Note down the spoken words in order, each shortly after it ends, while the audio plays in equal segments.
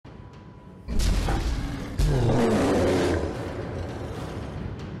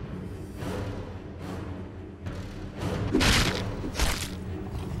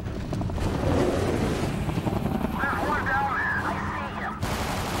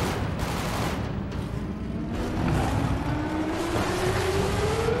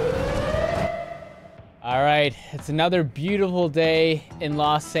right, it's another beautiful day in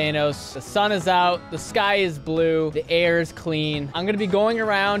Los Santos. The sun is out, the sky is blue, the air is clean. I'm gonna be going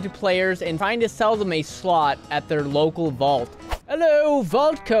around to players and trying to sell them a slot at their local vault. Hello,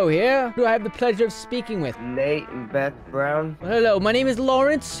 Vaultco here. Who do I have the pleasure of speaking with? Nate and Beth Brown. Hello, my name is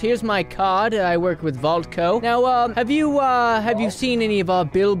Lawrence. Here's my card. I work with Vaultco. Now, have you seen any of our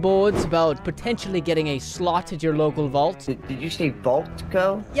billboards about potentially getting a slot at your local vault? Did you say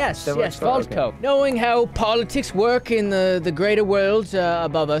Vaultco? Yes, So yes, what's Vaultco. okay. Knowing how politics work in the greater world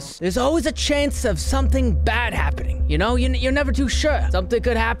above us, there's always a chance of something bad happening. You know, you're never too sure. Something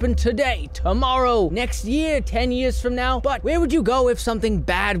could happen today, tomorrow, next year, 10 years from now. But where would you go if something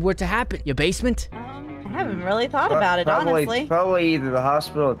bad were to happen? Your basement? I haven't really thought about it, honestly. Probably either the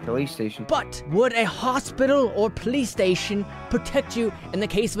hospital or police station. But would a hospital or police station protect you in the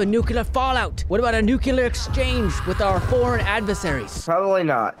case of a nuclear fallout? What about a nuclear exchange with our foreign adversaries? Probably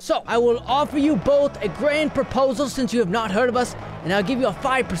not. So, I will offer you both a grand proposal since you have not heard of us, and I'll give you a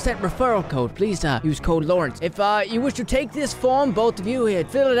 5% referral code. Please use code Lawrence. If you wish to take this form, both of you here,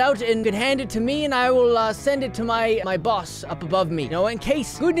 fill it out and you can hand it to me, and I will send it to my boss up above me. You know, in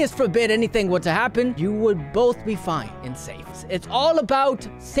case, goodness forbid, anything were to happen, you would both be fine and safe. It's all about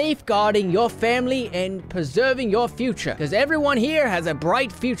safeguarding your family and preserving your future, because everyone here has a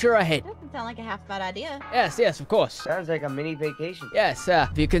bright future ahead. Doesn't sound like a half bad idea. Yes, of course. Sounds like a mini vacation. Yes,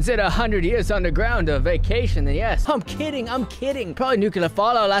 if you consider 100 years underground a vacation, then yes. I'm kidding. Probably nuclear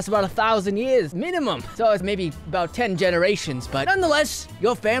fallout lasts about 1,000 years, minimum. So it's maybe about 10 generations, but nonetheless,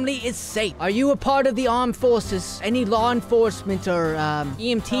 your family is safe. Are you a part of the armed forces? Any law enforcement or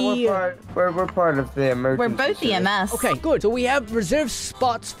EMT? We're part of the emergency. We're both service. EMS. Okay, good. So we have reserved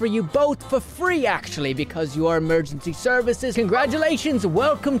spots for you both for free, actually, because you are emergency services. Congratulations.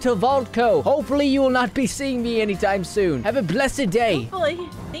 Welcome to Vaultco. Hopefully you will not be seeing me anytime soon. Have a blessed day. Hopefully.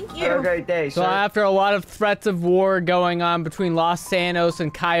 Thank you. Have a great day, So sir. after a lot of threats of war going on between Los Santos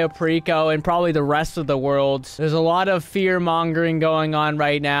and Cayo Perico and probably the rest of the world, there's a lot of fear-mongering going on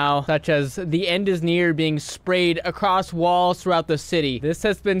right now, such as the end is near being sprayed across walls throughout the city. This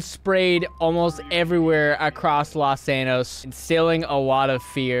has been sprayed almost everywhere across Los Santos, instilling a lot of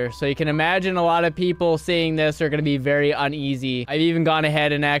fear. So you can imagine a lot of people seeing this are going to be very uneasy. I've even gone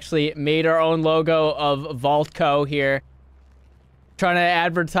ahead and actually made our own logo of Vaultco here. Trying to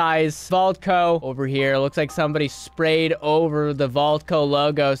advertise Vaultco over here. Looks like somebody sprayed over the Vaultco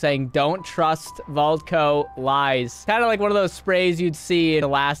logo saying, "Don't trust Vaultco lies." Kind of like one of those sprays you'd see in The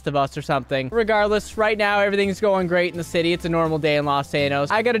Last of Us or something. Regardless, right now, everything's going great in the city. It's a normal day in Los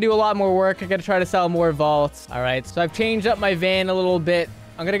Santos. I gotta do a lot more work. I gotta try to sell more vaults. All right, so I've changed up my van a little bit.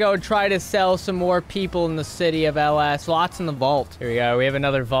 I'm gonna go try to sell some more people in the city of LS. Slots in the vault. Here we go. We have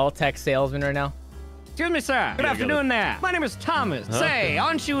another Vault Tech salesman right now. Excuse me, sir. Good afternoon there. My name is Thomas. Say,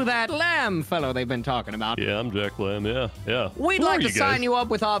 aren't you that Lamb fellow they've been talking about? Yeah, I'm Jack Lamb, yeah. We'd Who like are to you sign guys? you up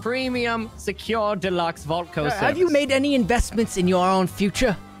with our premium, secure, deluxe Vaultco service. Have you made any investments in your own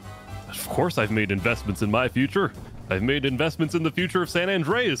future? Of course I've made investments in my future. I've made investments in the future of San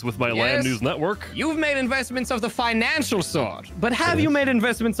Andreas with my Land News Network. You've made investments of the financial sort, but have you made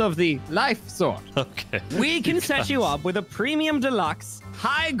investments of the life sort? Okay. We can set you up with a premium deluxe,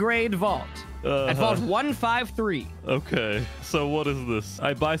 high-grade vault. At Vault 153. Okay, so what is this?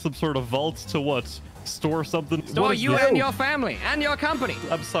 I buy some sort of vault to what? Store something? Store What is you this? and your family and your company.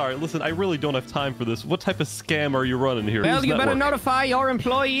 I'm sorry, listen, I really don't have time for this. What type of scam are you running here? Well, Whose you better network? notify your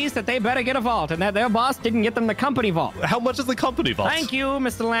employees that they better get a vault and that their boss didn't get them the company vault. How much is the company vault? Thank you,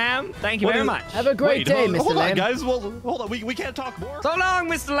 Mr. Lamb. Thank you What very is- much. Have a great Wait, day, hold, Mr. hold Lamb. on, guys. Well, hold on. We can't talk more. So long,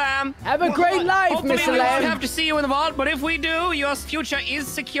 Mr. Lamb. Have a Well, great hold on. life, Hopefully Mr. we won't Lamb. have to see you in the vault, but if we do, your future is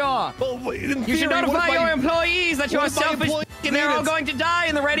secure. Well, wait, in You theory, should what notify if your I- employees that you're what if my selfish employees and they're all need it? going to die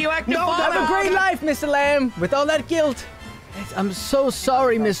in the radioactive No, fallout. Have a great life, Mr. Lamb. With all that guilt. I'm so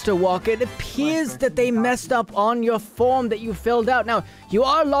sorry, Mr. Walker. It appears that they messed up on your form that you filled out. Now, you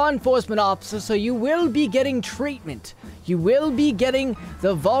are a law enforcement officer, so you will be getting treatment. You will be getting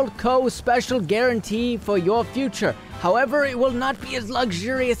the Vaultco special guarantee for your future. However, it will not be as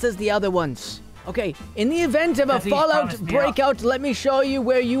luxurious as the other ones. Okay, in the event of a Because he fallout promised me breakout, let me show you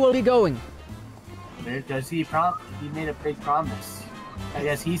where you will be going. Because he made a big promise. I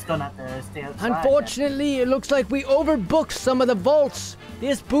guess he's gonna have to stay outside. Unfortunately, it looks like we overbooked some of the vaults.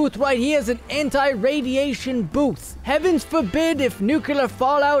 This booth right here is an anti-radiation booth. Heavens forbid if nuclear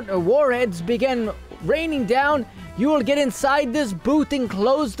fallout or warheads begin raining down, you will get inside this booth and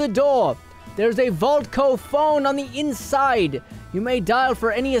close the door. There's a Vaultco phone on the inside. You may dial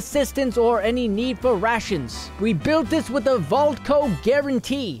for any assistance or any need for rations. We built this with a Vaultco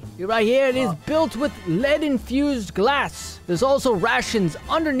guarantee. Right here, it is built with lead-infused glass. There's also rations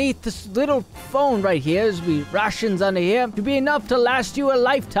underneath this little phone right here. There's rations under here to be enough to last you a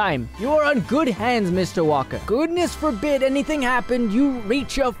lifetime. You are on good hands, Mr. Walker. Goodness forbid anything happened, you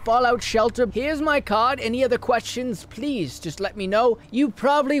reach your fallout shelter. Here's my card. Any other questions, please just let me know. You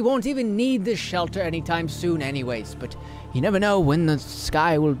probably won't even need this shelter anytime soon anyways, but you never know when the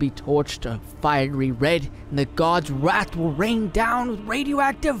sky will be torched a fiery red and the god's wrath will rain down with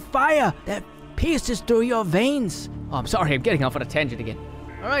radioactive fire that pierces through your veins. Oh, I'm sorry, I'm getting off on a tangent again.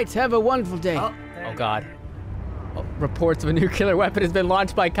 All right, have a wonderful day. Oh God. Oh, reports of a nuclear weapon has been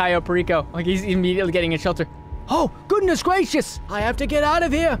launched by Cayo Perico. Like, he's immediately getting a shelter. Oh, goodness gracious. I have to get out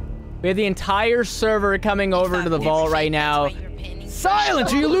of here. We have the entire server coming over to the vault right now.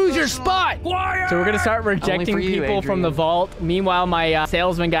 Silence or you lose your spot! So we're gonna start rejecting people from the vault. Meanwhile, my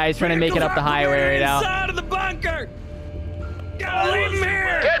salesman guy is trying to make it up the highway right now. Inside of the bunker! Gotta leave him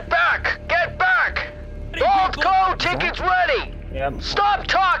here! Get back! Get back! Vaultco tickets ready! Yep. Stop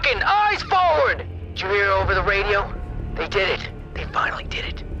talking! Eyes forward! Did you hear over the radio? They did it. They finally did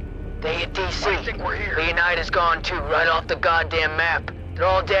it. They hit DC. I think we're here. Leonida's gone too, right off the goddamn map. They're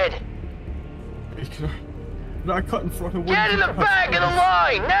all dead. Not cut in front of Get in the back of the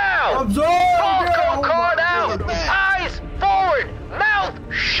line, now! Vaultco card out! Eyes forward! Mouth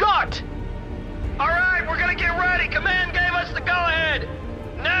shut! Alright, we're gonna get ready. Command gave us the go-ahead.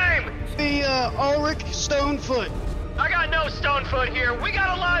 Name? The, Ulrich Stonefoot. I got no Stonefoot here. We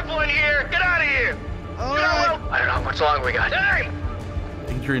got a live one here. Get out of here. Alright. I don't know how much longer we got. Name?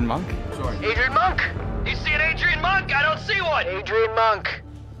 Adrian Monk? Sorry. Adrian Monk? You see an Adrian Monk? I don't see one. Adrian Monk.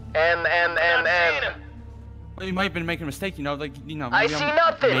 M. Well, you might have been making a mistake, you know, like, you know. I see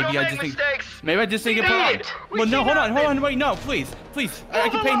nothing. Maybe I just think. Maybe I just think it wrong. Well, no, hold on, wait, no, please. I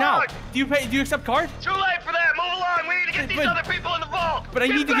can pay now. Do you accept card? Too late for that. Move along. We need to get these other people in the vault. But I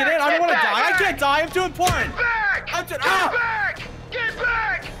need to get in. I don't want to die. I can't die. I'm too important. Get back! Get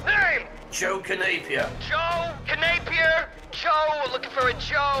back! Name? Joe Canapier. Joe Canapier. Joe, we're looking for a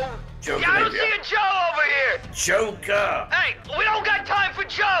Joe. Joe I don't see a Joe over here. Joker. Hey, we don't got time for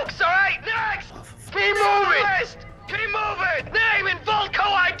jokes, all right? Next. Keep moving. Keep moving. Name and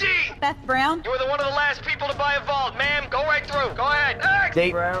Vaultco ID. Beth Brown. You were one of the last people to buy a vault, ma'am. Go right through. Go ahead. Next.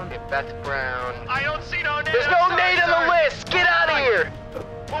 Date Brown. Beth Brown. I don't see no name. There's no name on the list. Get out of here.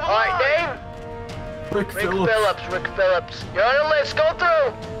 All right, name. Rick Phillips. Rick Phillips. You're on the list. Go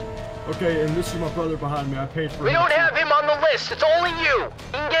through. Okay, and this is my brother behind me. I paid for We don't have him on the list. It's only you.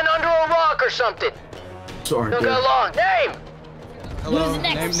 He can get under a rock or something. Sorry, Don't go long. Name. Hello,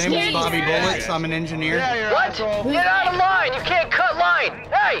 name is Bobby Bullets. I'm an engineer. What? Get out of line. You can't cut line.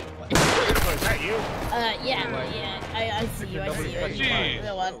 Hey. I see you. You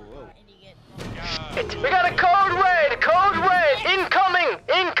know what? We got a code red. Code red.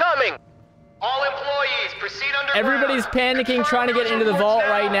 Incoming. All employees proceed under. Everybody's panicking, trying to get into the vault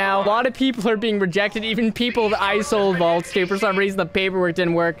right now. A lot of people are being rejected, even people that I sold vaults to. For some reason, the paperwork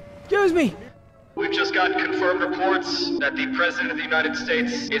didn't work. Excuse me. We've just got confirmed reports that the President of the United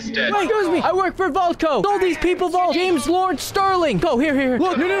States is dead. Wait, excuse me. I work for Vaultco. Sold these people vault. James Lord Sterling. Go, here.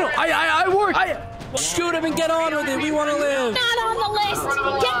 Look, no. I work. Shoot him and get on with it. We want to live. Not on the list. One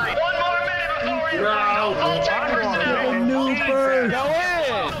more minute before you go. Vault-Tec personnel.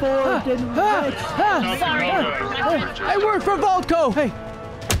 I work for Vaultco. Hey.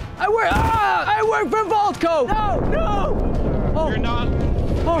 I work for Vaultco. No. Oh. You're not.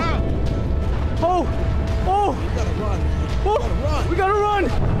 Oh. You gotta run, man. We gotta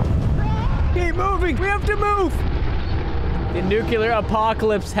run. Keep moving. We have to move. The nuclear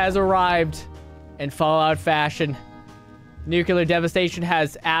apocalypse has arrived in Fallout fashion. Nuclear devastation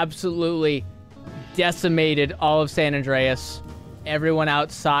has absolutely decimated all of San Andreas. Everyone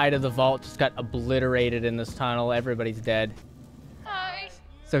outside of the vault just got obliterated in this tunnel. Everybody's dead. Hi.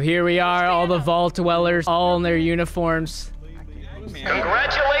 So here we are, all the vault dwellers, all in their uniforms.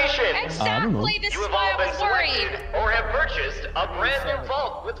 Congratulations! Exactly. This You is have why all I been was worried. selected or have purchased a brand new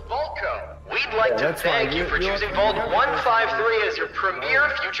vault with Vaultco. We'd like to that's fine. thank you for choosing Vault 153 as your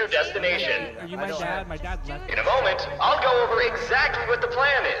premier future destination. Are you my dad? My dad left. In a moment, I'll go over exactly what the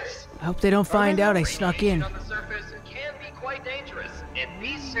plan is. I hope they don't find out I snuck in. On the surface can be quite dangerous, and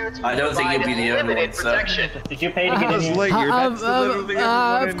these suits I don't think you'll be the only limited one, sir. protection. Did you pay to get in here?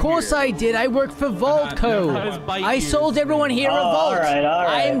 Of course I did. I work for Vaultco. I sold everyone here a vault. all right.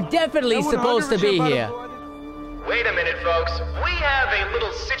 I'm definitely supposed to be here. Wait a minute, folks. We have a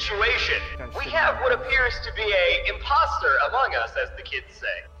little situation. We have what appears to be a imposter among us, as the kids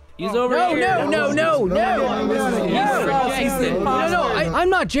say. He's over here. No, I'm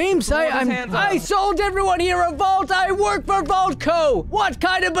not James. I sold everyone here a vault. I work for Vault Co. What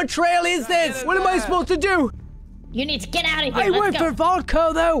kind of betrayal is this? What am I supposed to do? You need to get out of here. I work for Vault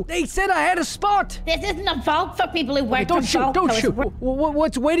Co. though. They said I had a spot. This isn't a vault for people who work Don't for shoot, Vault don't Co. shoot.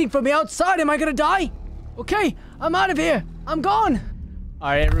 What's waiting for me outside? Am I gonna die? Okay, I'm out of here. I'm gone. All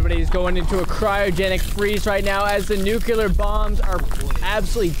right, everybody's going into a cryogenic freeze right now as the nuclear bombs are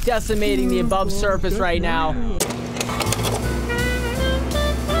absolutely decimating the above surface right now.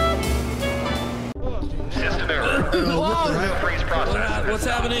 System error. Freeze process. What's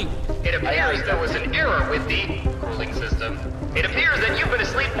happening? It appears there was an error with the cooling system. It appears that you've been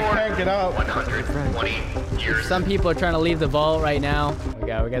asleep for 120 years. Some people are trying to leave the vault right now. We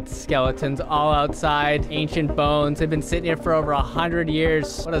got skeletons all outside, ancient bones. They've been sitting here for over 100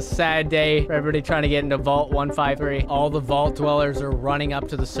 years. What a sad day for everybody trying to get into Vault 153. All the vault dwellers are running up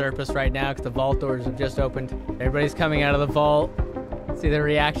to the surface right now because the vault doors have just opened. Everybody's coming out of the vault. See the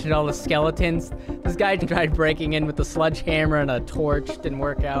reaction to all the skeletons. This guy tried breaking in with a sledgehammer and a torch. Didn't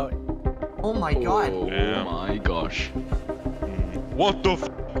work out. Oh my god. Oh my gosh. What the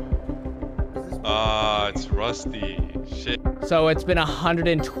it's rusty. Shit. So it's been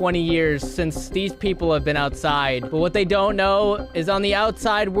 120 years since these people have been outside. But what they don't know is on the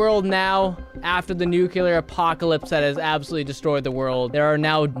outside world now, after the nuclear apocalypse that has absolutely destroyed the world, there are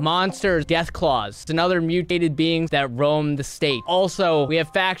now monsters, death claws, and other mutated beings that roam the state. Also, we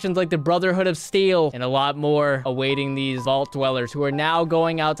have factions like the Brotherhood of Steel and a lot more awaiting these vault dwellers who are now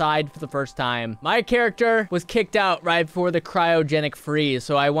going outside for the first time. My character was kicked out right before the cryogenic freeze,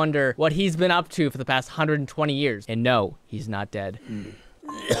 so I wonder what he's been up to for the past 120 years. And no, he's not dead.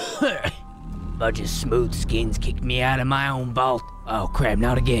 Bunch of smooth skins kicked me out of my own vault. Oh crap,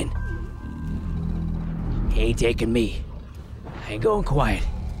 not again. He ain't taking me. I ain't going quiet.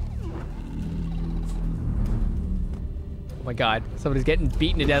 Oh my god, somebody's getting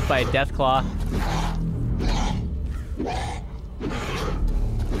beaten to death by a death claw.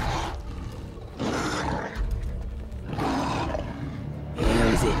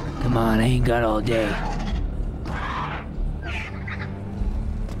 Hell is it? Come on, I ain't got all day.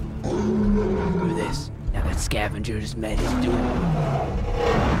 Look at this. Now that scavenger just met his doom.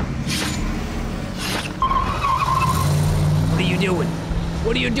 What are you doing?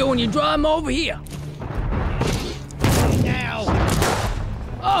 What are you doing? You draw him over here. Now.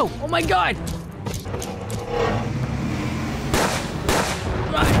 Oh my god.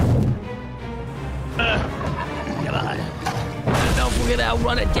 Right. Come on. I don't know if we're gonna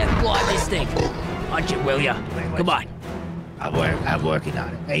outrun a death claw in this thing. Punch it, will ya? Come on. I'm working on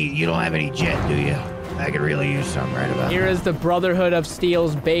it. Hey, you don't have any jet, do you? I could really use some right about Here is the Brotherhood of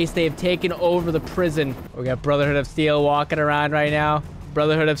Steel's base. They've taken over the prison. We got Brotherhood of Steel walking around right now.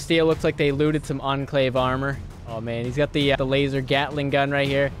 Brotherhood of Steel looks like they looted some Enclave armor. Oh man, he's got the laser Gatling gun right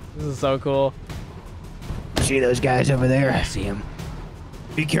here. This is so cool. See those guys over there? I see them.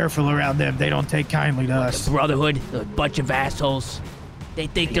 Be careful around them. They don't take kindly to us. The Brotherhood, a bunch of assholes. They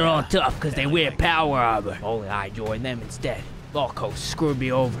think they're all tough because they wear power armor. Only I join them instead. Volco screwed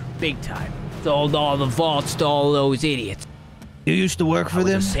me over big time. Sold all the vaults to all those idiots. You used to work for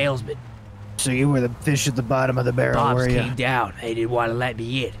them? I was a salesman. So you were the fish at the bottom of the barrel, Bobs were you? came down. They didn't want to let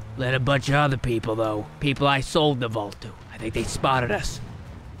me in. Let a bunch of other people, though. People I sold the vault to. I think they spotted us.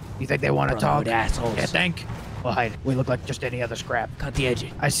 You think they want to talk? Assholes. You think? Well, we look like just any other scrap. Cut the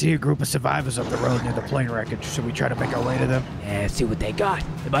engine. I see a group of survivors up the road near the plane wreckage. Should we try to make our way to them? Yeah, see what they got.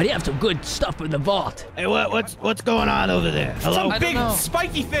 They might have some good stuff in the vault. Hey, what's going on over there? Hello? Some big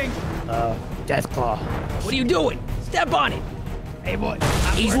spiky thing. Deathclaw. What are you doing? Step on it. Hey, boy.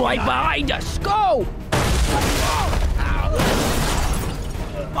 He's right behind us. Go!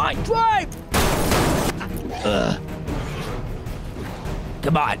 Fine, drive!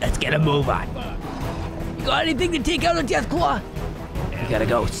 Come on, let's get a move on. You got anything to take out a Deathclaw? We gotta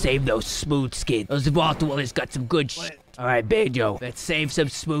go save those smooth skins. Those vault dwellers got some good shit. All right, Banjo, let's save some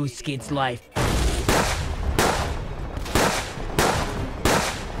smooth skins' life.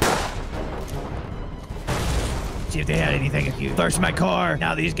 See if they had anything if you thirst my car.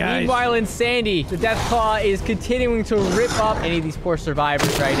 Now these guys. Meanwhile in Sandy, the Deathclaw is continuing to rip up any of these poor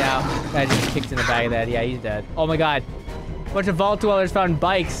survivors right now. Guy just kicked in the back of that. Yeah, he's dead. Oh my god. A bunch of vault dwellers found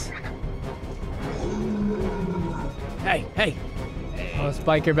bikes. Hey. Oh,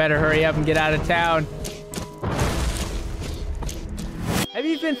 Spiker better hurry up and get out of town. Have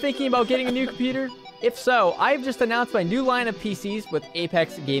you been thinking about getting a new computer? If so, I've just announced my new line of PCs with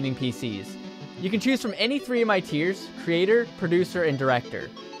Apex Gaming PCs. You can choose from any 3 of my tiers: creator, producer, and director.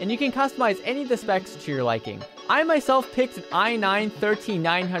 And you can customize any of the specs to your liking. I myself picked an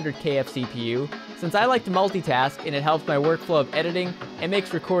i9-13900KF CPU since I like to multitask and it helps my workflow of editing and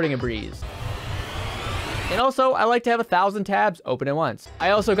makes recording a breeze. And also, I like to have 1,000 tabs open at once.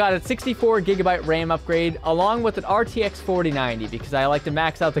 I also got a 64GB RAM upgrade along with an RTX 4090 because I like to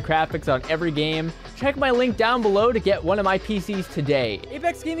max out the graphics on every game. Check my link down below to get one of my PCs today.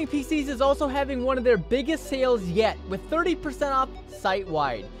 Apex Gaming PCs is also having one of their biggest sales yet with 30% off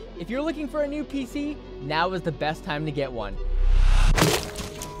site-wide. If you're looking for a new PC, now is the best time to get one.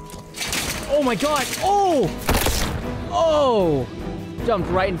 Oh my god! Oh! Oh! Jumped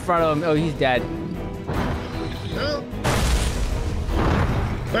right in front of him. Oh, he's dead.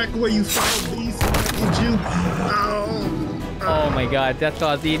 Back where you found these, did you? Oh my god,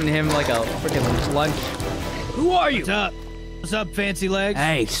 Deathclaw's eating him like a freaking lunch. Who are you? What's up? What's up, fancy legs?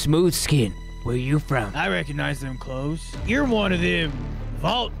 Hey, smooth skin. Where you from? I recognize them clothes. You're one of them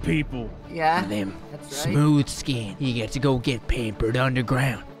vault people. Yeah, them that's right. smooth skin. You get to go get pampered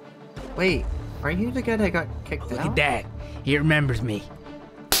underground. Wait, are you the guy that got kicked out? Look at that. He remembers me.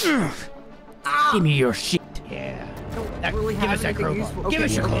 Give me your shit. Yeah. Really give us that crowbar. Give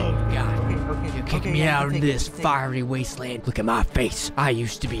us your clothes. God. You kicked me out of this fiery wasteland. Look at my face. I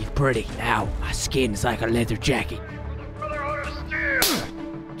used to be pretty. Now, my skin's like a leather jacket.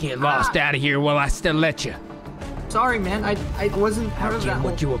 Get lost out of here while I still let you. Sorry, man. I wasn't part of that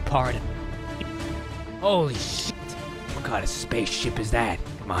whole... what you were part of. Holy shit. What kind of spaceship is that?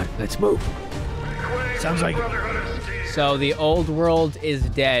 Come on, let's move. Sounds like... So the old world is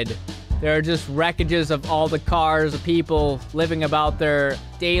dead. There are just wreckages of all the cars, people living about their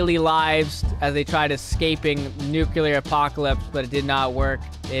daily lives as they tried escaping nuclear apocalypse, but it did not work.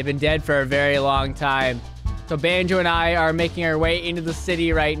 They've been dead for a very long time. So Banjo and I are making our way into the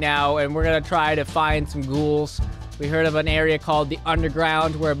city right now, and we're gonna try to find some ghouls. We heard of an area called the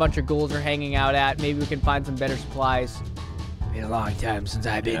Underground where a bunch of ghouls are hanging out at. Maybe we can find some better supplies. Been a long time since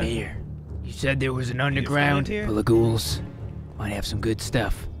I've been here. You said there was an underground full of ghouls. Might have some good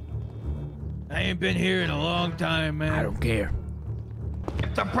stuff. I ain't been here in a long time, man. I don't care.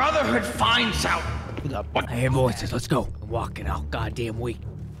 If the Brotherhood finds out... I hear voices. Let's go. I'm walking all goddamn week.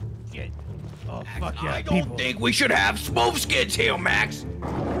 Oh, fuck yeah, I don't think we should have smooth skins here, Max.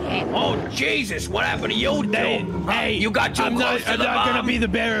 Oh, Jesus, what happened to you, dude? Hey, you got too close to the bomb. I'm not gonna be the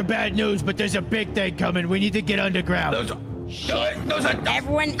bearer of bad news, but there's a big thing coming. We need to get underground. Those are...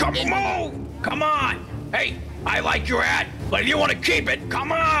 Everyone... Come on. Hey, I like your hat, but if you want to keep it,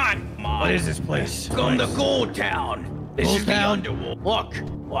 come on. What is this place? Welcome to Ghoul Town. This is the underworld. Look,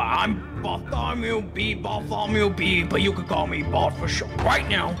 well, I'm Bartholomew B, but you could call me Balt for short. Right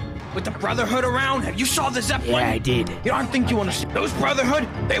now, with the Brotherhood around, have you saw the Zeppelin? Yeah, I did. You don't think you want to... Those Brotherhood,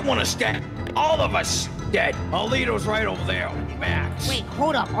 they want to stab all of us dead. Our leader's right over there, Max. Wait,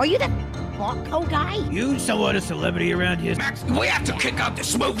 hold up. Are you the Barco guy? You somewhat a celebrity around here. Max, we have to kick out the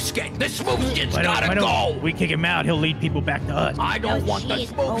smooth skin. The smooth skin's gotta go. We kick him out, he'll lead people back to us. I don't want the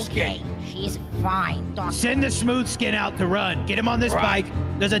smooth skin. She's fine, Doctor. Send the smooth skin out to run. Get him on this bike.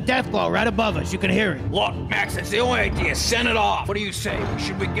 There's a Deathclaw right above us. You can hear it. Look, Max, it's the only idea. Send it off. What do you say?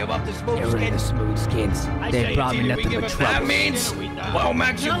 Should we give up the smooth Get rid skin? of the smooth skins. They're probably nothing but trouble. That means, well,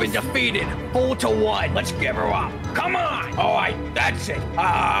 Max, you've been defeated. 4-1. Let's give her up. Come on. All right, that's it.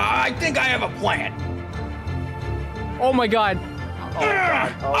 I think I have a plan. Oh my god.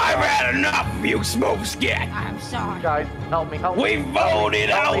 I've had enough of you, smooth skin. I'm sorry. Guys, help me, help me. We voted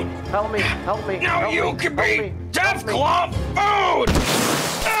out. Help me. Now you can be Deathclaw food.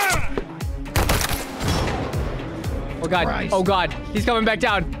 Oh god. Christ. Oh god. He's coming back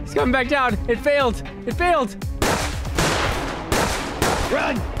down. He's coming back down. It failed. It failed.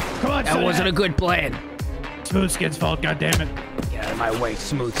 Run! Come on, That wasn't a good plan. Smooth skin's fault, goddammit. Get out of my way,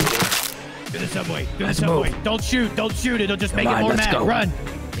 smooth skin. Do the subway. Do the Let's subway. move. Don't shoot. Don't shoot. It'll just make Come it on, more let's mad. go. Run.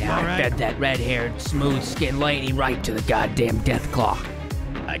 Yeah, I fed that red-haired, smooth-skinned lady right to the goddamn Deathclaw.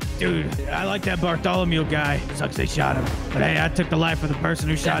 Dude, I like that Bartholomew guy. Sucks they shot him. But hey, I took the life of the person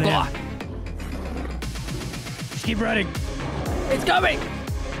who shot him. Just keep running. It's coming!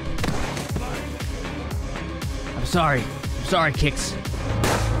 I'm sorry. I'm sorry, Kix.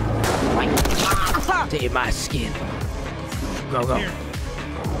 Save my skin. Go, go.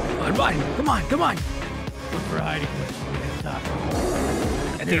 Run. Come on, come on. Look for a hiding place.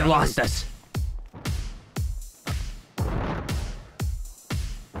 I think they lost us.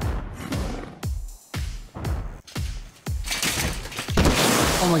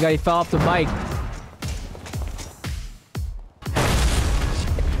 Oh my god, he fell off the bike.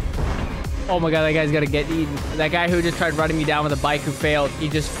 Oh my god, that guy's gonna get eaten. That guy who just tried running me down with a bike who failed, he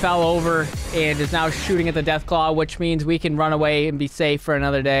just fell over and is now shooting at the Deathclaw, which means we can run away and be safe for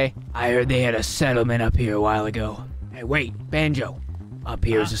another day. I heard they had a settlement up here a while ago. Hey, wait, Banjo. Up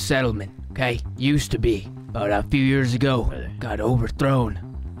here's a settlement, okay? Used to be. About a few years ago, got overthrown.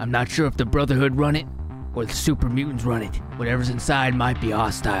 I'm not sure if the Brotherhood run it, or the super mutants run it. Whatever's inside might be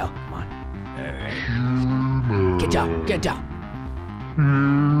hostile. Come on. Get down, get down.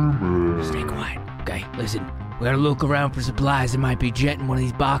 Stay quiet, okay? Listen, we gotta look around for supplies. There might be jet in one of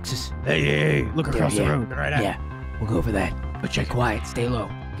these boxes. Hey, look across the road, right out. Yeah, we'll go for that. But stay quiet, stay low.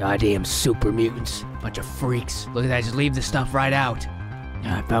 Goddamn super mutants. Bunch of freaks. Look at that, just leave the stuff right out.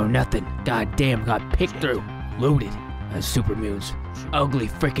 I found nothing. Goddamn, got picked through. Looted. Super mutants. Ugly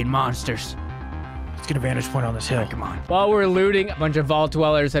freaking monsters. Let's get a vantage point on this hill. Come on. While we're looting, a bunch of vault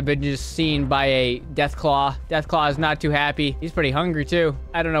dwellers have been just seen by a Deathclaw. Deathclaw is not too happy. He's pretty hungry too.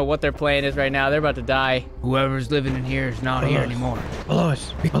 I don't know what their plan is right now. They're about to die. Whoever's living in here is not here anymore. Below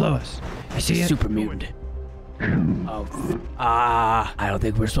us. Below us. I see it. Super mutant. Oh. I don't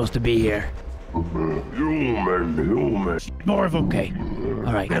think we're supposed to be here. Human. More of them. Okay.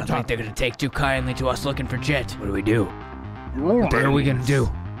 All right. I don't think they're gonna take too kindly to us looking for Jet. What do we do? What the hell are we gonna do?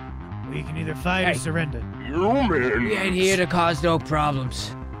 We can either fight or surrender. We ain't here to cause no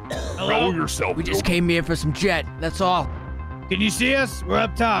problems. Hello? yourself. We just came here for some Jet. That's all. Can you see us? We're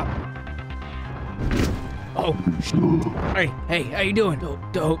up top. Oh. Hey, how you doing?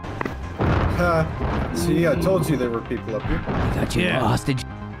 Don't. See, I told you there were people up here. I got you hostage.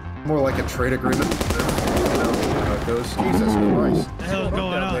 More like a trade agreement. You know how it goes. Jesus Christ. What the hell's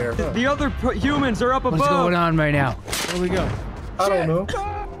going on? There. The other humans are up above. What's going on right now? Where do we go? I don't know.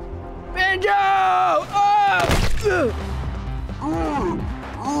 Banjo!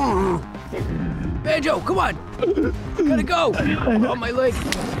 Oh! Banjo, come on! Gotta go! Oh, my leg.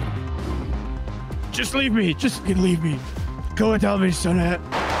 Just leave me. Just leave me. Go and tell me, Sonat.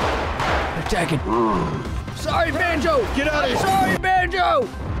 Attacking. Sorry, Banjo! Get out of here! Sorry, Banjo!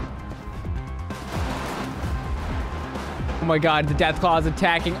 Oh my god, the Deathclaw is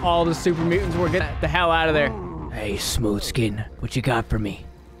attacking all the super mutants. We're getting the hell out of there. Hey, Smooth Skin, what you got for me?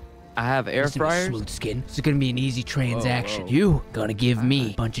 I have air fryers. Smooth Skin, this is gonna be an easy transaction. You gonna give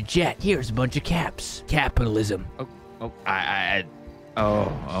me a bunch of jet. Here's a bunch of caps. Capitalism.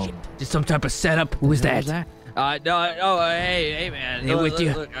 Just some type of setup. Who was that? Hey, man. They with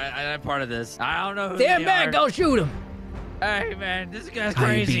you? Look, I'm part of this. I don't know who Stand they back, are. go shoot him. Hey, man, this guy's How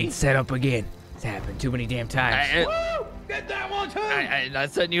you crazy. being set up again? It's happened too many damn times. Get that one, too. I'm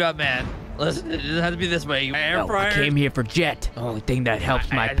setting you up, man. Listen, it doesn't have to be this way. Air No, I fryer. came here for jet. The only thing that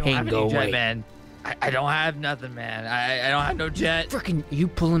helps my I don't pain have go any jet, away. man. I don't have nothing, man. I don't have no jet. Frickin', you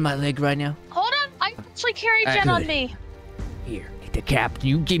pulling my leg right now? Hold on, I actually carry Jet on Good. me. Here, take the cap.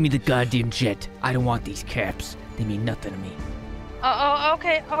 You give me the goddamn jet. I don't want these caps. They mean nothing to me.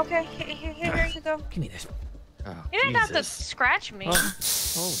 Okay. Here you go. Give me this. Oh, You didn't have to Jesus. scratch me. Oh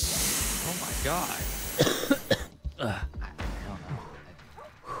my God.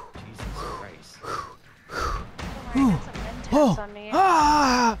 Jesus Christ.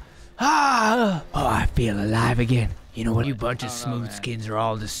 Oh, I feel alive again. You know what? You bunch of smooth skins are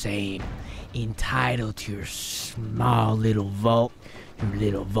all the same. Entitled to your small little vault, your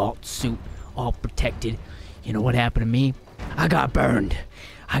little vault suit, all protected. You know what happened to me? I got burned.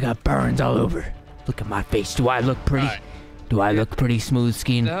 I got burns all over. Look at my face. Do I look pretty? Do I look pretty, smooth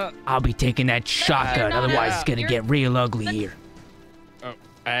skin? No. I'll be taking that shotgun, otherwise it's gonna get real ugly here.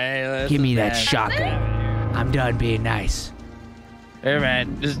 Hey, Give me listen, that man. shotgun. I'm done being nice. Hey,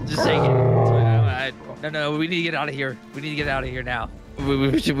 man, just take it. No, we need to get out of here. We need to get out of here now.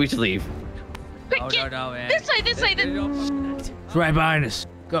 We should leave. Quick, Oh, get no, man. this way. It's right behind us.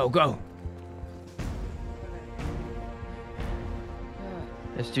 Go.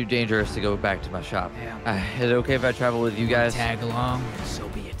 It's too dangerous to go back to my shop. Is it okay if I travel with you guys? Tag along, so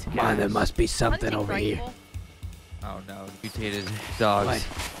be it. Come on, there must be something over here. Oh no, mutated dogs.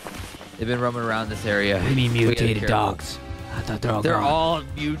 They've been roaming around this area. What do you mean We gotta be mutated careful. dogs? I thought they're all They're gone. all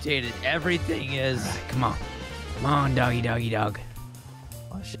mutated. Everything is. All right, come on. Come on, doggy dog.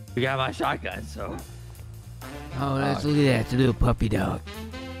 Oh, shit. We got my shotgun, so. Oh, let's look at that. It's a little puppy dog.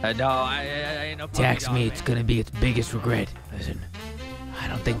 No, I ain't no puppy Attacks dog, me, man. it's gonna be its biggest regret. Listen, I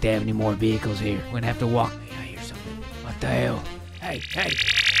don't think they have any more vehicles here. We're gonna have to walk. Hey, I hear something. What the hell?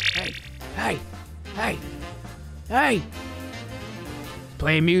 Hey!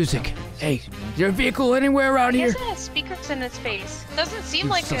 Playing music. Hey, is there a vehicle anywhere around He here? doesn't have speakers in his face. Doesn't seem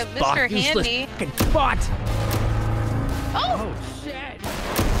like a Useless bot, Mr. useless Handy. fucking bot. Oh! Shit.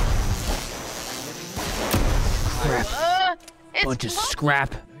 It's Bunch of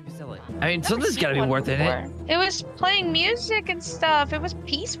scrap. I mean, something's gotta be worth in it. It was playing music and stuff. It was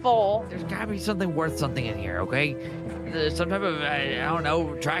peaceful. There's gotta be something worth something in here, okay? Some type of, I don't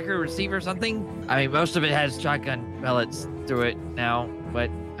know, tracker, receiver, something? I mean, most of it has shotgun pellets through it now, but,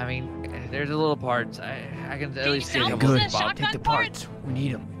 I mean, there's a little parts. I can at least see a couple. Good, Bob. Take the parts. We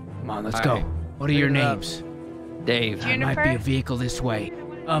need them. Come on, let's go. What are your names? Dave. There might be a vehicle this way.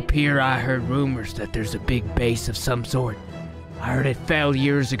 Up here, I heard rumors that there's a big base of some sort. I heard it fell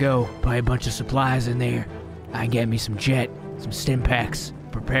years ago. Probably a bunch of supplies in there. I can get me some jet, some stim packs.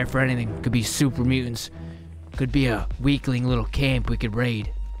 Prepare for anything. Could be super mutants. Could be a weakling little camp we could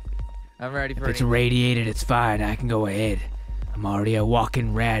raid. I'm ready for it. If it's irradiated, it's fine. I can go ahead. I'm already a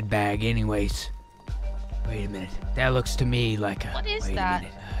walking rad bag anyways. Wait a minute. That looks to me like a... What is wait that? a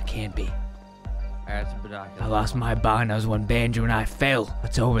minute. Can't be. That's some binoculars. I lost my binos when Banjo and I fell.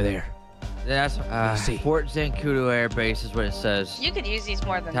 What's over there? That's Fort Zancudo Air Base is what it says. You could use these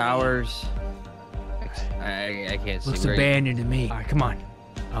more than Towers. I can't see. Looks abandoned to me. All right, come on.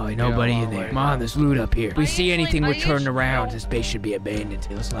 Oh, ain't nobody in there. Come on, there's loot up here. If we see anything, we're turning around. This base should be abandoned.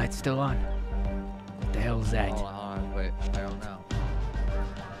 Those lights still on. What the hell is that? Hold on, wait. I don't know.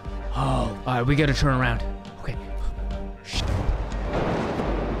 Oh, all right, we gotta turn around. Okay. Shh.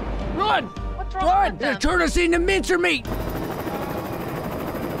 Run! What's wrong Run! with They'll them? turn us into mincer meat!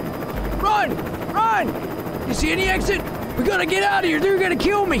 Run! Run! You see any exit? We gotta get out of here. They're gonna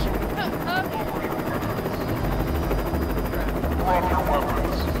kill me.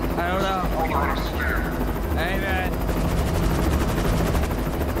 I don't know. Hey, man.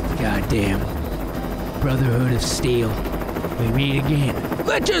 Goddamn. Brotherhood of Steel. We meet again.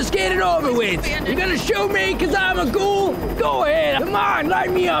 Let's just get it over with. You gonna shoot me because I'm a ghoul? Go ahead. Come on,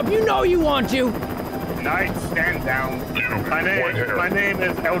 light me up. You know you want to. Knight, stand down. My name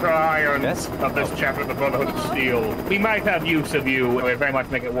is Elder Iron of this chapter of the Brotherhood of Steel. We might have use of you. We very much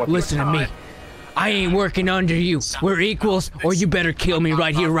make it worth Listen to me. I ain't working under you. We're equals, or you better kill me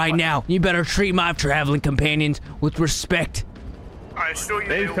right here, right now. You better treat my traveling companions with respect.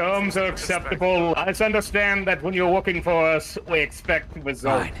 These terms are acceptable. I just understand that when you're working for us, we expect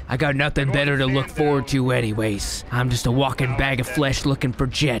results. Fine. I got nothing better to look forward to anyways. I'm just a walking bag of flesh looking for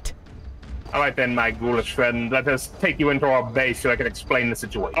Jet. All right then, my ghoulish friend. Let us take you into our base so I can explain the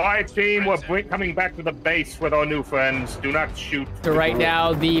situation. All right, team, we're coming back to the base with our new friends. Do not shoot. So right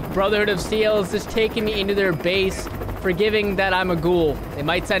now, the Brotherhood of Steel is just taking me into their base, forgiving that I'm a ghoul. They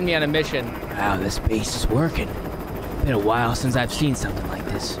might send me on a mission. Wow, this base is working. Been a while since I've seen something like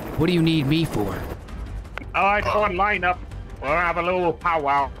this. What do you need me for? All right, on line up. We'll have a little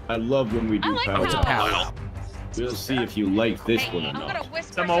powwow. I love when we do like powwow. What's a powwow? We'll see if you like this one or not.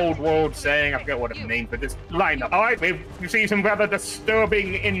 Some old world saying, I forget what it means, but just line up. All right, we've received some rather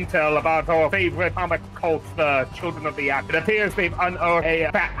disturbing intel about our favorite comic cult, the Children of the Act. It appears they've unearthed a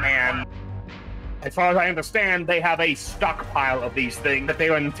Batman. As far as I understand, they have a stockpile of these things that they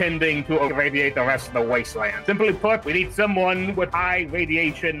are intending to irradiate the rest of the wasteland. Simply put, we need someone with high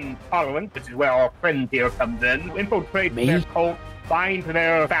radiation tolerance, which is where our friend here comes in, to infiltrate their cult, find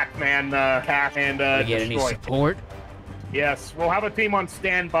their Batman cache, and get any support? Yes, we'll have a team on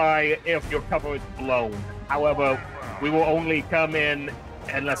standby if your cover is blown. However, we will only come in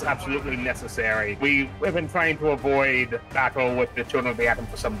unless absolutely necessary. We've been trying to avoid battle with the Children of the Atom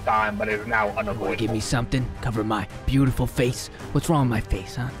for some time, but it is now unavoidable. Give me something. Cover my beautiful face. What's wrong with my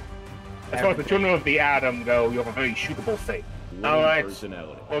face, huh? As far as the Children of the Atom go, you have a very shootable face. All right,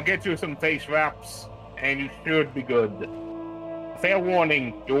 we'll get you some face wraps, and you should be good. Fair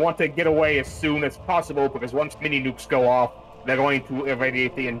warning, you'll want to get away as soon as possible, because once mini nukes go off, they're going to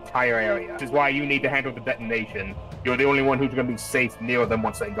irradiate the entire area. Which is why you need to handle the detonation. You're the only one who's going to be safe near them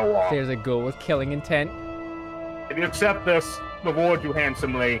once they go off. There's a ghoul with killing intent. If you accept this, reward you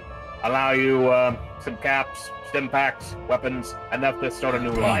handsomely, allow you some caps, stim packs, weapons, enough to start a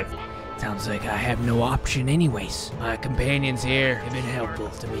new life. Sounds like I have no option anyways. My companions here have been helpful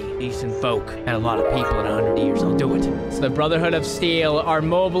to me. Decent folk. Had a lot of people in 100 years. I'll do it. So the Brotherhood of Steel are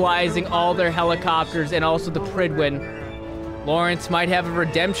mobilizing all their helicopters and also the Pridwin. Lawrence might have a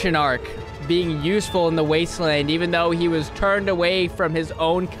redemption arc, being useful in the wasteland even though he was turned away from his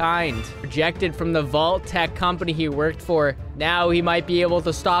own kind. Rejected from the Vault Tech company he worked for, now he might be able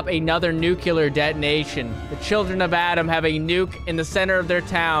to stop another nuclear detonation. The Children of Atom have a nuke in the center of their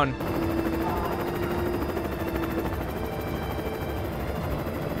town.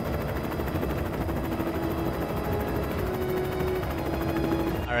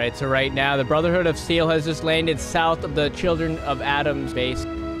 Alright, so right now, the Brotherhood of Steel has just landed south of the Children of Atom's base.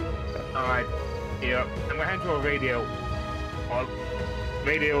 Alright, here. I'm gonna hand you a radio.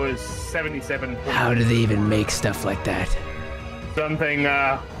 Radio is 77. How do they even make stuff like that? Something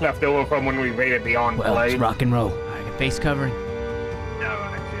left over from when we raided the enclave. Well, it's rock and roll. I got face covering.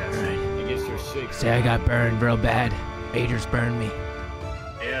 I guess you're sick. Say I got burned real bad. Raiders burned me.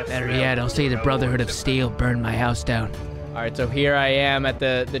 Yes, Better yet, I'll say the Brotherhood of Steel burned my house down. All right, so here I am at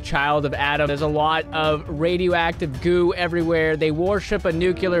the Child of Adam. There's a lot of radioactive goo everywhere. They worship a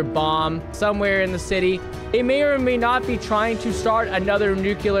nuclear bomb somewhere in the city. They may or may not be trying to start another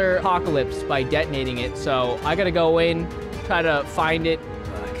nuclear apocalypse by detonating it. So I gotta go in, try to find it.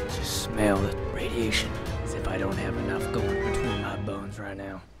 I can just smell the radiation, as if I don't have enough going between my bones right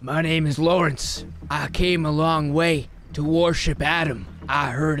now. My name is Lawrence. I came a long way to worship Adam.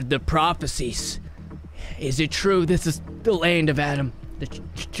 I heard the prophecies. Is it true this is the land of Adam, the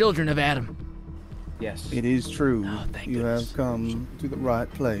children of Adam? Yes. It is true. Oh, thank you goodness. have come to the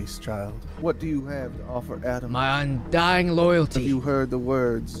right place, child. What do you have to offer Adam? My undying loyalty. Have you heard the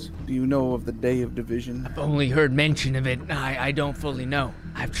words? Do you know of the Day of Division? I've only heard mention of it. I don't fully know.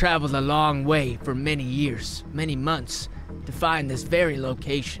 I've traveled a long way for many years, many months, to find this very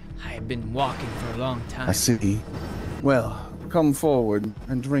location. I have been walking for a long time. I see. Well, come forward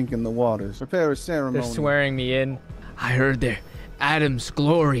and drink in the waters. Prepare a ceremony. They're swearing me in. I heard there, Adam's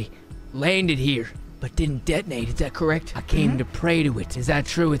glory landed here, but didn't detonate. Is that correct? I came to pray to it. Is that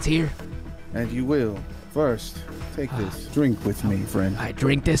true? It's here? And you will. First, take this. Drink with me, friend. I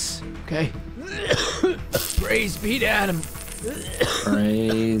drink this, okay? Praise be to Adam.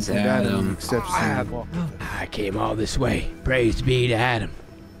 Praise And Adam accepts you. I came all this way. Praise be to Adam.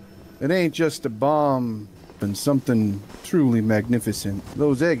 It ain't just a bomb and something truly magnificent.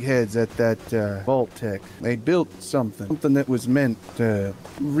 Those eggheads at that Vault Tech, they built something that was meant to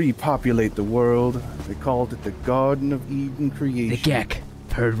repopulate the world. They called it the Garden of Eden creation. The Gek.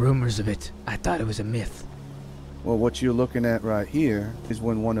 I've heard rumors of it. I thought it was a myth. Well, what you're looking at right here is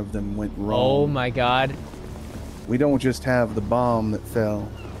when one of them went wrong. Oh my god. We don't just have the bomb that fell.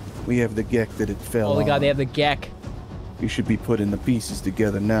 We have the Gek that it fell Holy on. god, they have the Gek. You should be putting the pieces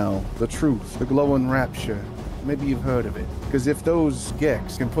together now. The truth, the glowing rapture. Maybe you've heard of it. Because if those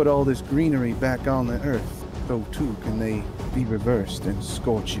Geks can put all this greenery back on the earth, so too can they be reversed and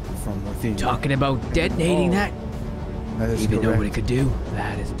scorch it from within. Talking about detonating that? That is Even know what correct. it could do?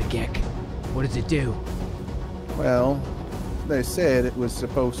 That is the Gek. What does it do? Well, they said it was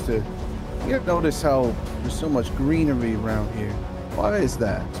supposed to... You notice how there's so much greenery around here. Why is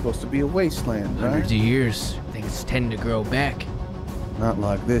that? It's supposed to be a wasteland, right? Hundreds of years. Things tend to grow back. Not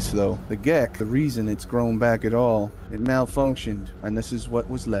like this, though. The Gek, the reason it's grown back at all, it malfunctioned, and this is what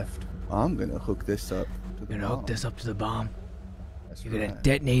was left. I'm gonna hook this up to the You're gonna bomb. hook this up to the bomb? That's You're gonna right.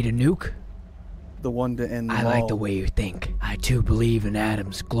 detonate a nuke? The one to end them I like all. the way you think. I too believe in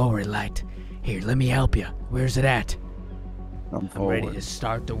Adam's glory light. Here, let me help you. Where's it at? I'm I'm ready forward. to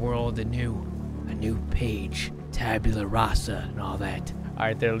start the world anew. A new page. Tabula rasa and all that.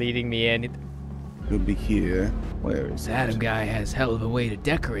 Alright, they're leading me in. It'll be here. Where is This it? Adam guy has hell of a way to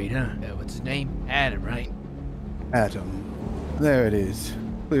decorate, huh? What's his name? Adam, right? Adam. There it is.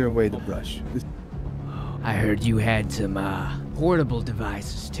 Clear away the brush. This- I heard you had some, portable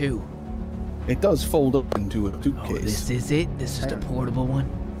devices, too. It does fold up into a suitcase. Oh, this is it? This is the portable one?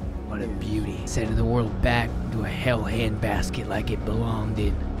 What a beauty. Sending the world back to a hell handbasket like it belonged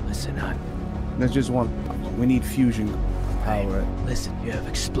in. Listen up. There's just one. We need fusion power. Listen, you have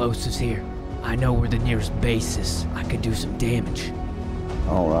explosives here. I know where the nearest base is. I could do some damage.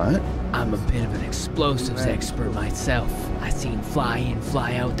 All right. I'm a bit of an explosives expert myself. I seen fly in,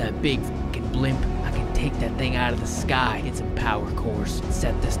 fly out that big fucking blimp. I can take that thing out of the sky, get some power cores, and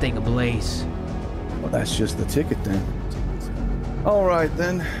set this thing ablaze. Well, that's just the ticket then. All right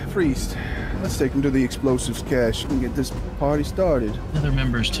then, Priest. Let's take him to the explosives cache and get this party started. Another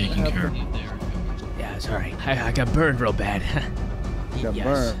member's taking care of you there. Yeah, sorry. I got burned real bad. Got Yes.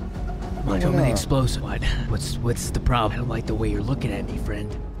 burned. Well, Why tell me the not? explosive. What? What's the problem? I don't like the way you're looking at me,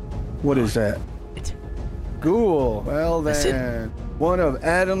 friend. What is that? Ghoul. Well Listen. then, one of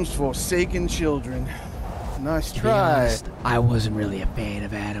Adam's forsaken children. Nice To be try. honest, I wasn't really a fan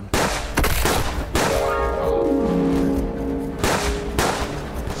of Adam.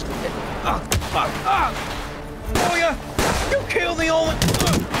 Oh yeah! You killed the only.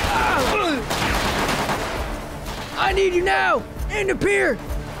 I need you now! Interfere!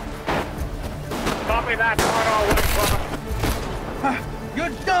 Copy that, Cardo. You're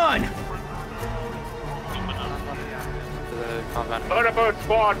done! Motorboat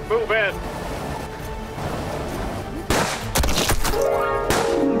squad, move in.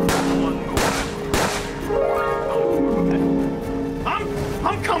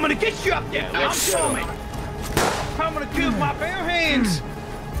 I'm coming to get you up there. I'm coming. I'm coming to kill my bare hands.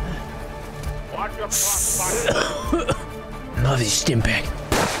 Watch your front, Love these stim pack.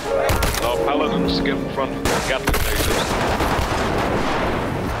 Our paladins get in front of the Gatling natives.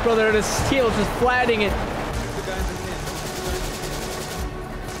 Brotherhood of Steel just flatting it.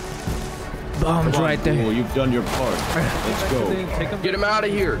 Bomb's right there. Well, you've done your part. Let's go. Get him out of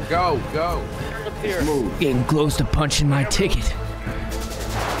here. Go, go. Move. Getting close to punching my ticket.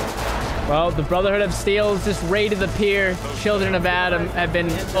 Well, the Brotherhood of Steel has just raided the pier. Children of Adam have been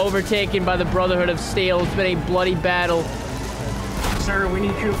overtaken by the Brotherhood of Steel. It's been a bloody battle. Sir, we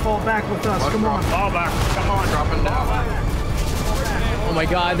need you to fall back with us. Come on. Fall back. Come on. Dropping down. Oh my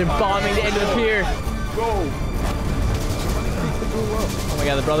god, they're bombing the end of the pier. Go. Oh my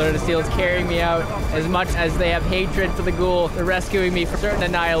god, the Brotherhood of Steel is carrying me out. As much as they have hatred for the ghoul, they're rescuing me from certain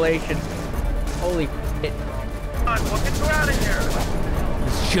annihilation. Holy shit. Come on, we'll get you out of here.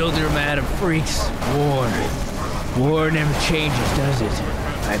 These children of Adam freaks. War never changes, does it?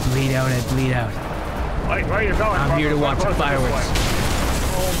 I bleed out, I bleed out. Wait, where are you going? I'm here to watch the fireworks.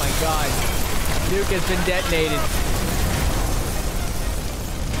 Oh my god. Nuke has been detonated.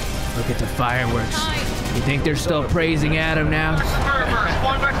 Look at the fireworks. You think they're still praising Adam now?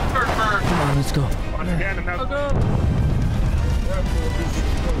 Come on, let's go.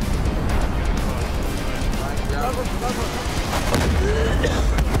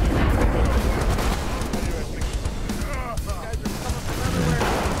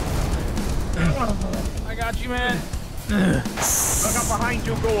 I got you, man. Look up behind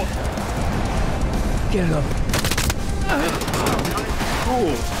you, Ghoul. Get it up.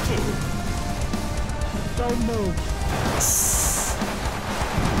 Cool. Don't move.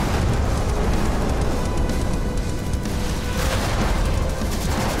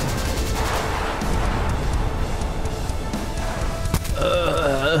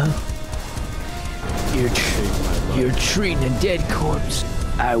 You're treating a dead corpse.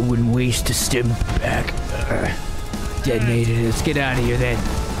 I wouldn't waste a stim pack. Detonated. Let's get out of here then.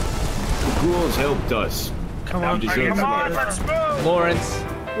 The ghouls helped us. Come on, let's move. Lawrence,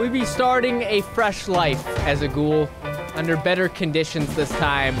 we'd be starting a fresh life as a ghoul under better conditions this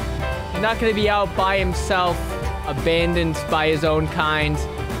time. He's not going to be out by himself, abandoned by his own kind,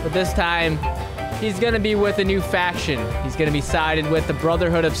 but this time he's going to be with a new faction. He's going to be sided with the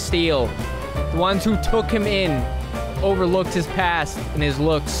Brotherhood of Steel, the ones who took him in, overlooked his past and his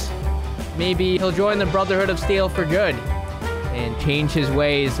looks. Maybe he'll join the Brotherhood of Steel for good and change his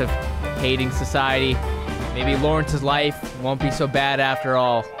ways of hating society. Maybe Lawrence's life won't be so bad after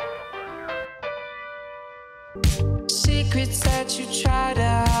all.